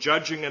from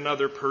judging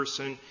another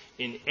person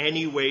in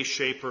any way,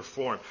 shape, or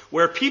form,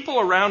 where people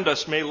around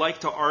us may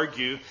like to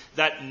argue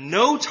that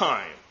no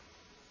time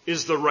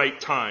is the right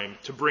time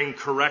to bring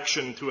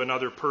correction to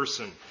another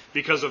person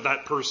because of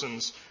that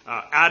person's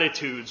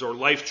attitudes or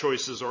life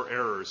choices or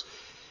errors,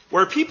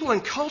 where people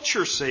in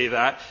culture say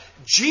that,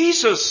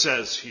 Jesus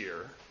says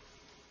here,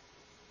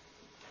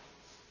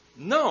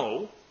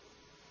 no,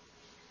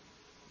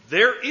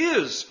 there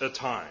is a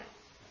time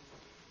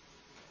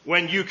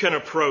when you can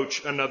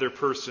approach another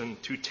person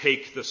to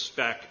take the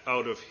speck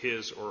out of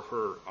his or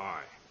her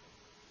eye.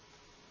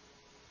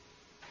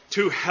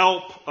 To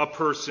help a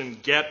person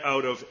get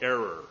out of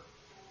error.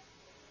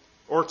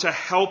 Or to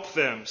help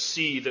them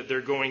see that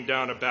they're going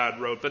down a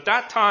bad road. But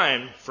that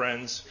time,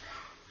 friends,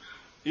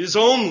 is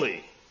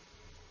only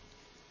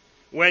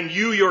when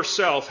you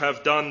yourself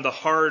have done the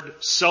hard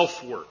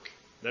self-work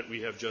that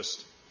we have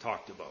just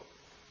talked about.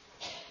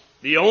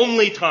 The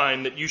only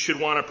time that you should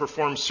want to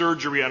perform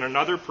surgery on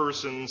another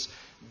person's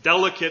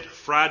delicate,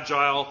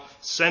 fragile,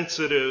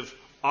 sensitive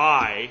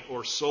eye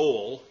or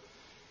soul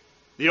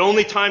The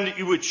only time that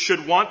you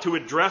should want to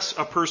address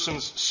a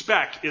person's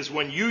speck is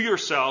when you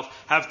yourself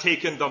have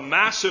taken the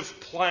massive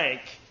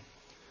plank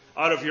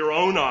out of your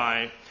own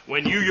eye,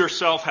 when you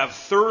yourself have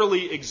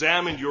thoroughly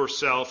examined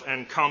yourself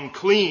and come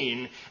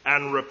clean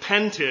and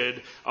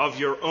repented of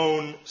your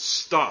own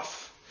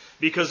stuff.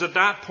 Because at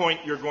that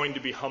point, you're going to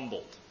be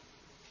humbled.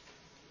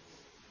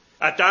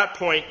 At that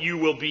point, you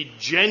will be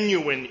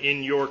genuine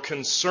in your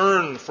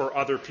concern for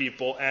other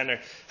people and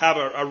have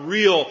a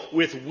real,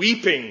 with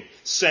weeping,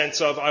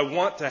 sense of, I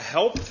want to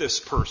help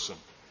this person.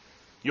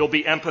 You'll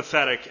be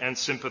empathetic and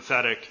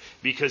sympathetic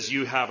because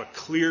you have a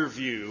clear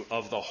view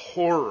of the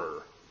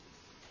horror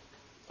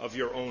of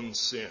your own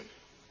sin.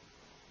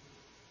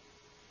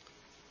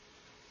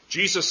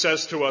 Jesus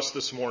says to us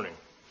this morning,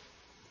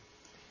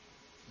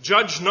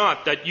 "Judge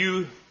not that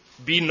you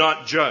be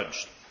not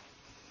judged.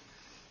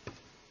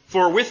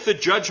 For with the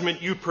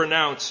judgment you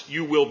pronounce,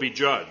 you will be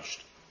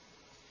judged.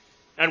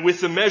 And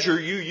with the measure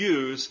you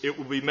use, it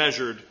will be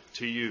measured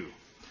to you.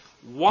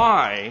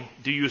 Why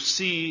do you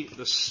see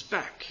the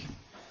speck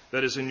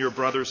that is in your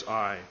brother's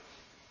eye,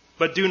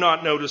 but do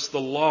not notice the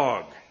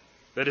log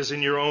that is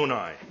in your own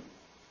eye?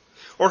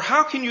 Or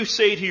how can you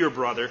say to your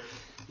brother,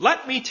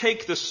 'Let me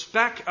take the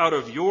speck out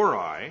of your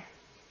eye,'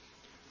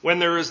 when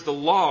there is the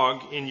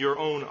log in your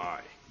own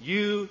eye?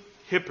 You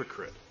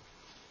hypocrite.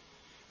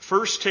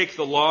 First take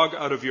the log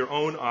out of your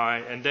own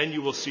eye, and then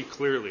you will see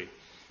clearly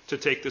to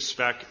take the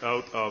speck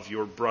out of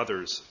your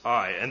brother's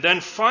eye." And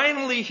then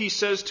finally he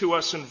says to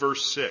us in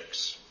verse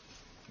 6,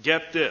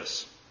 get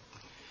this,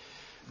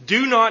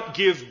 "Do not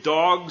give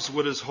dogs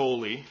what is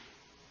holy,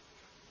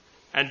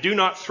 and do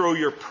not throw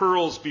your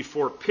pearls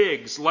before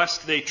pigs,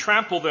 lest they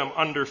trample them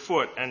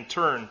underfoot and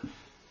turn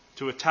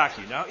to attack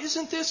you." Now,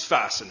 isn't this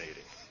fascinating?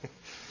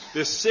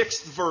 This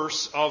sixth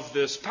verse of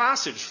this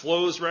passage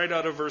flows right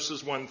out of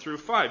verses 1 through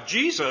 5.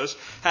 Jesus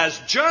has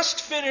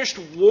just finished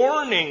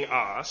warning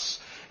us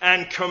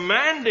and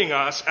commanding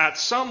us at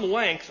some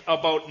length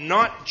about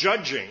not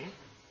judging.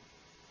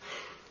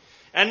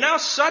 And now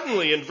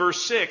suddenly in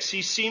verse 6,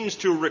 he seems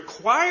to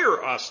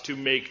require us to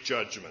make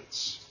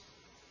judgments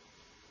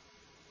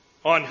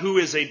on who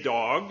is a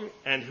dog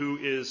and who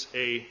is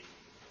a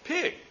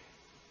pig.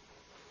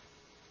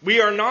 We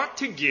are not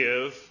to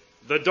give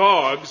the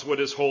dogs what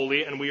is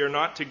holy, and we are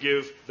not to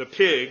give the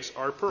pigs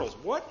our pearls.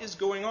 What is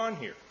going on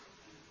here?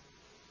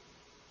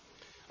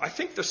 I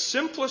think the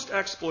simplest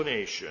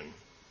explanation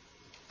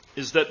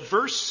is that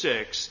verse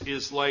 6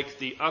 is like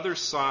the other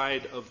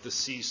side of the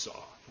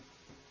seesaw.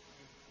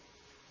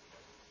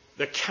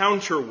 The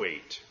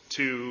counterweight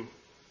to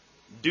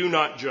do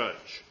not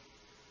judge.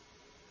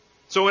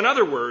 So in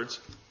other words,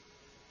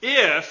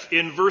 if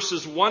in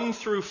verses 1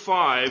 through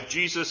 5,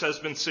 Jesus has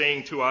been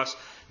saying to us,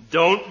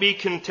 don't be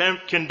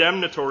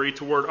condemnatory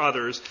toward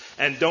others,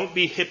 and don't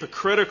be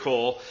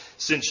hypocritical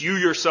since you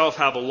yourself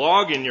have a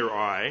log in your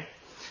eye.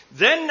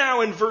 Then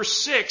now in verse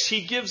 6, he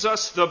gives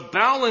us the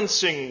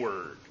balancing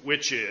word,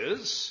 which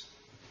is,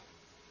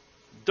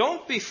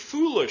 don't be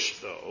foolish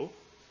though,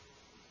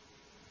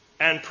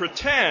 and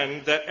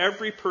pretend that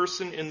every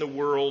person in the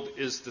world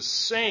is the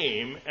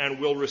same and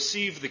will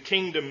receive the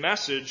kingdom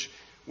message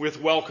with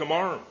welcome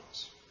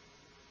arms.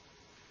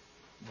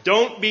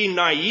 Don't be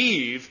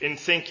naive in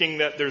thinking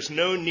that there's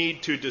no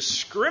need to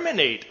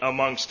discriminate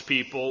amongst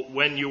people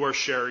when you are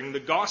sharing the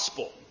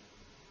gospel.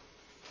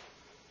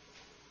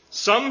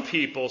 Some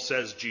people,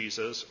 says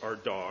Jesus, are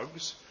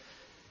dogs,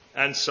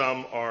 and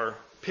some are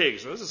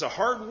pigs. This is a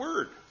hard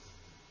word.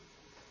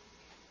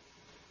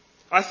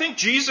 I think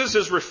Jesus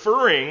is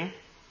referring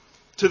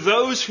to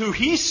those who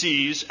he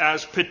sees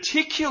as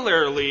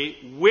particularly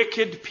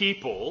wicked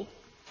people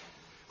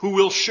who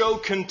will show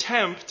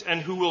contempt and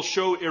who will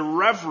show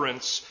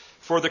irreverence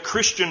for the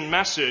Christian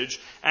message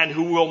and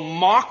who will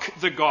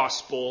mock the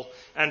gospel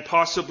and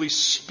possibly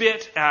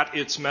spit at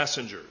its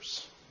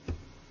messengers.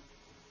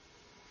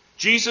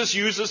 Jesus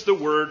uses the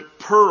word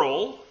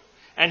pearl,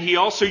 and he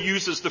also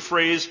uses the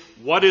phrase,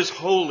 what is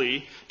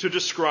holy, to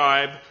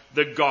describe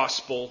the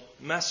gospel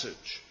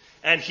message.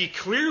 And he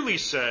clearly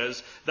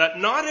says that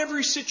not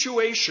every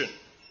situation,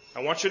 I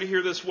want you to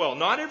hear this well,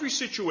 not every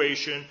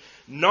situation,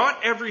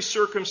 not every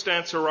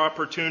circumstance or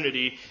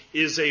opportunity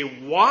is a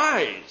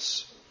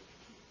wise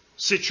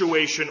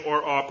situation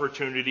or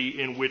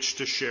opportunity in which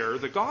to share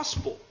the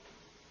gospel.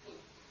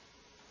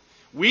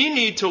 We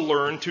need to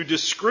learn to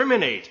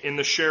discriminate in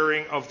the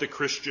sharing of the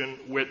Christian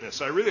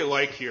witness. I really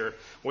like here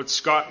what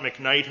Scott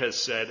McKnight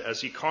has said as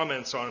he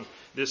comments on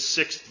this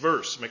sixth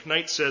verse.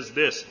 McKnight says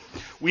this,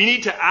 we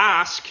need to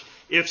ask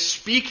if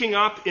speaking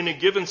up in a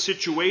given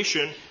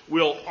situation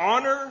will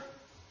honor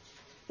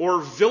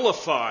or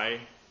vilify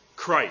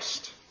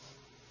Christ,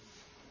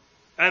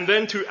 and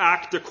then to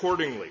act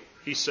accordingly.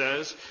 He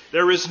says,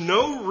 there is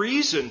no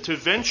reason to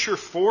venture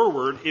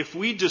forward if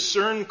we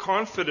discern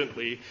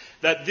confidently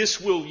that this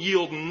will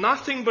yield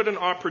nothing but an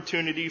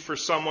opportunity for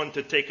someone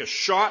to take a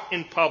shot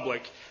in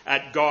public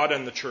at God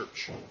and the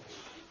church.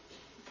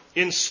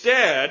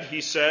 Instead,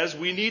 he says,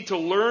 we need to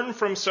learn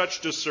from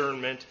such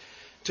discernment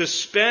to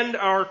spend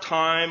our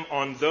time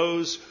on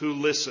those who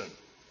listen.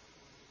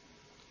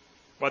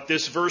 What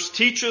this verse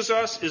teaches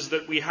us is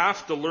that we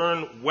have to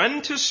learn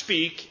when to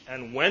speak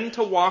and when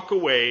to walk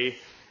away.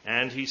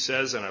 And he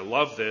says, and I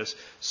love this,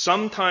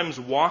 sometimes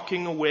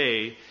walking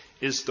away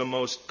is the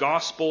most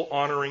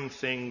gospel-honoring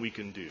thing we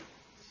can do.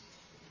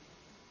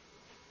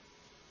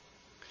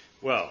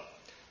 Well,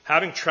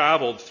 having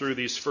traveled through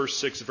these first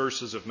 6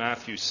 verses of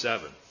Matthew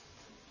 7,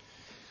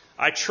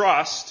 I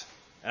trust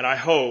and I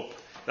hope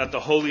that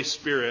the Holy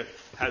Spirit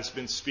has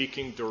been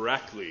speaking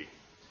directly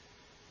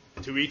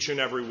to each and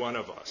every one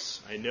of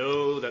us. I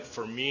know that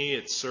for me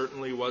it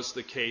certainly was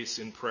the case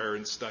in prayer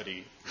and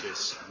study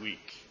this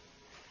week.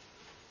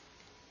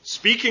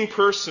 Speaking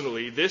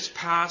personally, this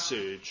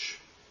passage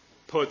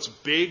puts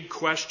big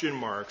question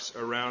marks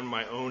around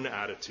my own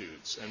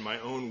attitudes and my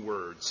own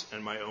words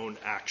and my own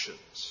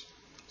actions.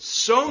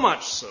 So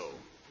much so,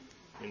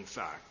 in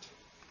fact,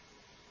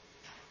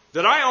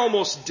 that I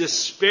almost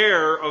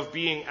despair of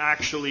being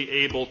actually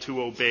able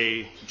to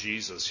obey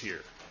Jesus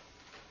here.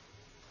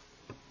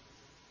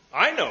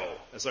 I know,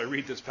 as I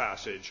read this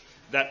passage,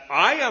 that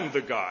I am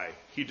the guy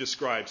he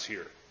describes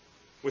here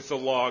with the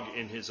log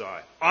in his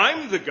eye.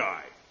 I'm the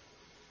guy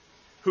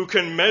who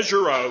can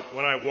measure out,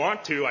 when I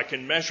want to, I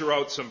can measure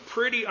out some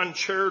pretty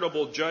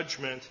uncharitable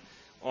judgment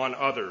on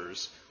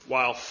others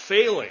while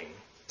failing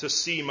to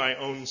see my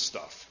own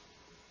stuff.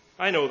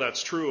 I know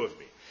that's true of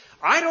me.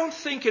 I don't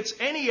think it's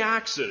any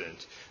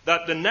accident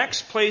that the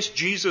next place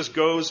Jesus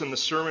goes in the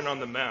Sermon on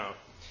the Mount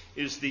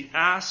is the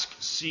ask,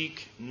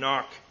 seek,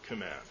 knock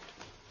command.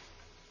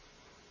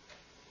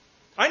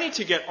 I need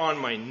to get on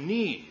my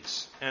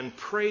knees and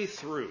pray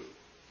through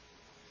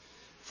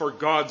for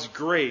God's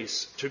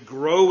grace to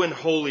grow in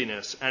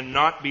holiness and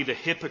not be the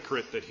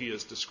hypocrite that he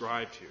has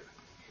described here.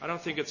 I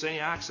don't think it's any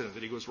accident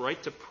that he goes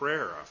right to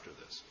prayer after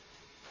this.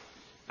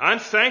 I'm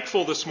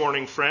thankful this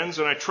morning, friends,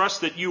 and I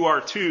trust that you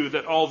are too,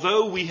 that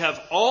although we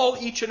have all,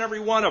 each and every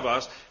one of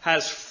us,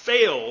 has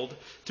failed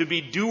to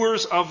be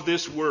doers of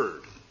this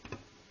word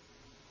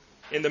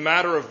in the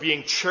matter of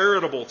being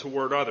charitable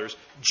toward others,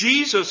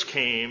 Jesus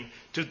came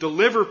to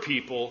deliver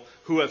people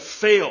who have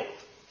failed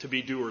to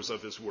be doers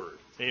of his word.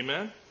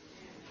 Amen?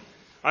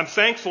 I'm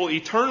thankful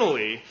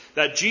eternally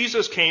that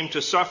Jesus came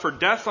to suffer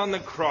death on the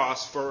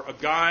cross for a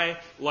guy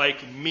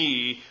like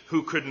me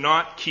who could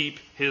not keep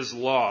his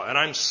law. And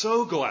I'm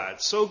so glad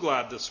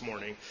this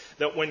morning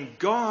that when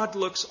God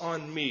looks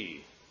on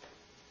me,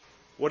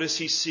 what does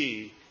he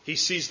see? He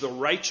sees the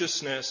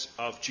righteousness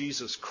of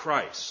Jesus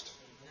Christ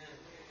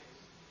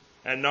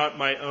and not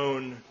my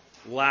own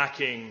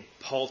lacking,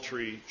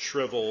 paltry,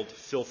 shriveled,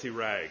 filthy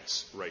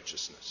rags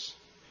righteousness.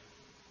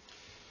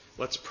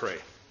 Let's pray.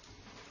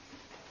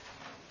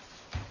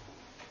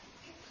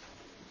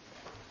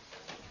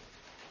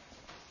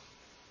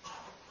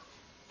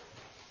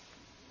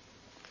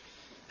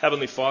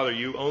 Heavenly Father,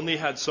 you only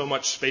had so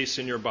much space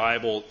in your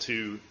Bible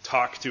to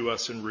talk to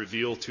us and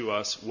reveal to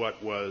us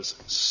what was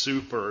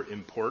super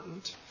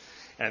important.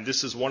 And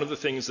this is one of the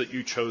things that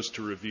you chose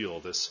to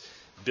reveal, this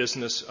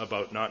business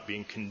about not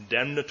being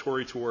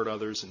condemnatory toward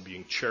others and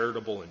being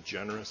charitable and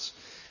generous.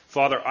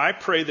 Father, I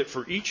pray that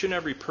for each and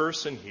every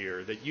person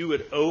here, that you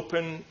would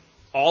open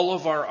all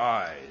of our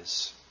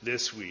eyes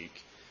this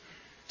week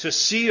to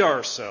see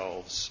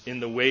ourselves in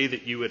the way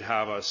that you would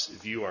have us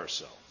view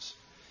ourselves.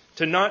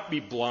 To not be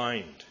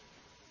blind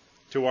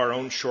to our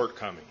own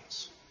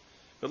shortcomings.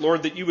 But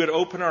Lord, that you would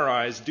open our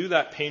eyes, do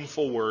that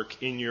painful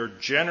work in your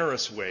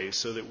generous way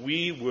so that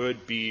we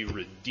would be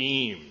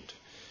redeemed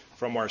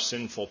from our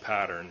sinful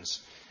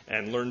patterns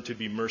and learn to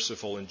be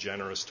merciful and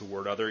generous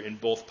toward others in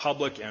both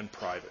public and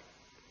private.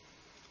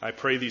 I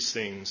pray these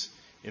things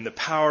in the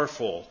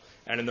powerful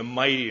and in the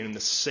mighty and in the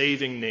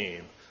saving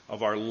name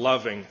of our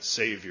loving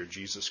Savior,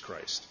 Jesus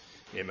Christ.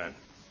 Amen.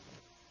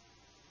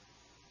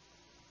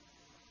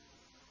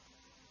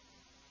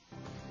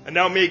 And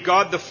now may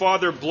God the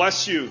Father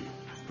bless you,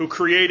 who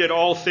created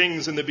all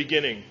things in the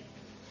beginning.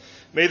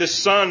 May the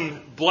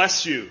Son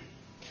bless you,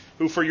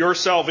 who for your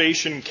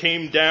salvation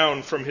came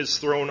down from his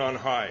throne on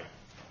high.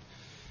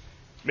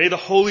 May the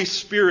Holy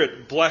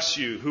Spirit bless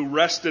you, who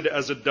rested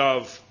as a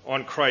dove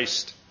on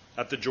Christ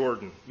at the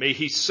Jordan. May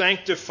he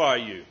sanctify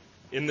you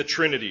in the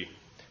Trinity,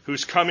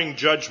 whose coming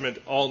judgment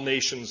all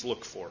nations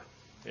look for.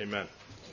 Amen.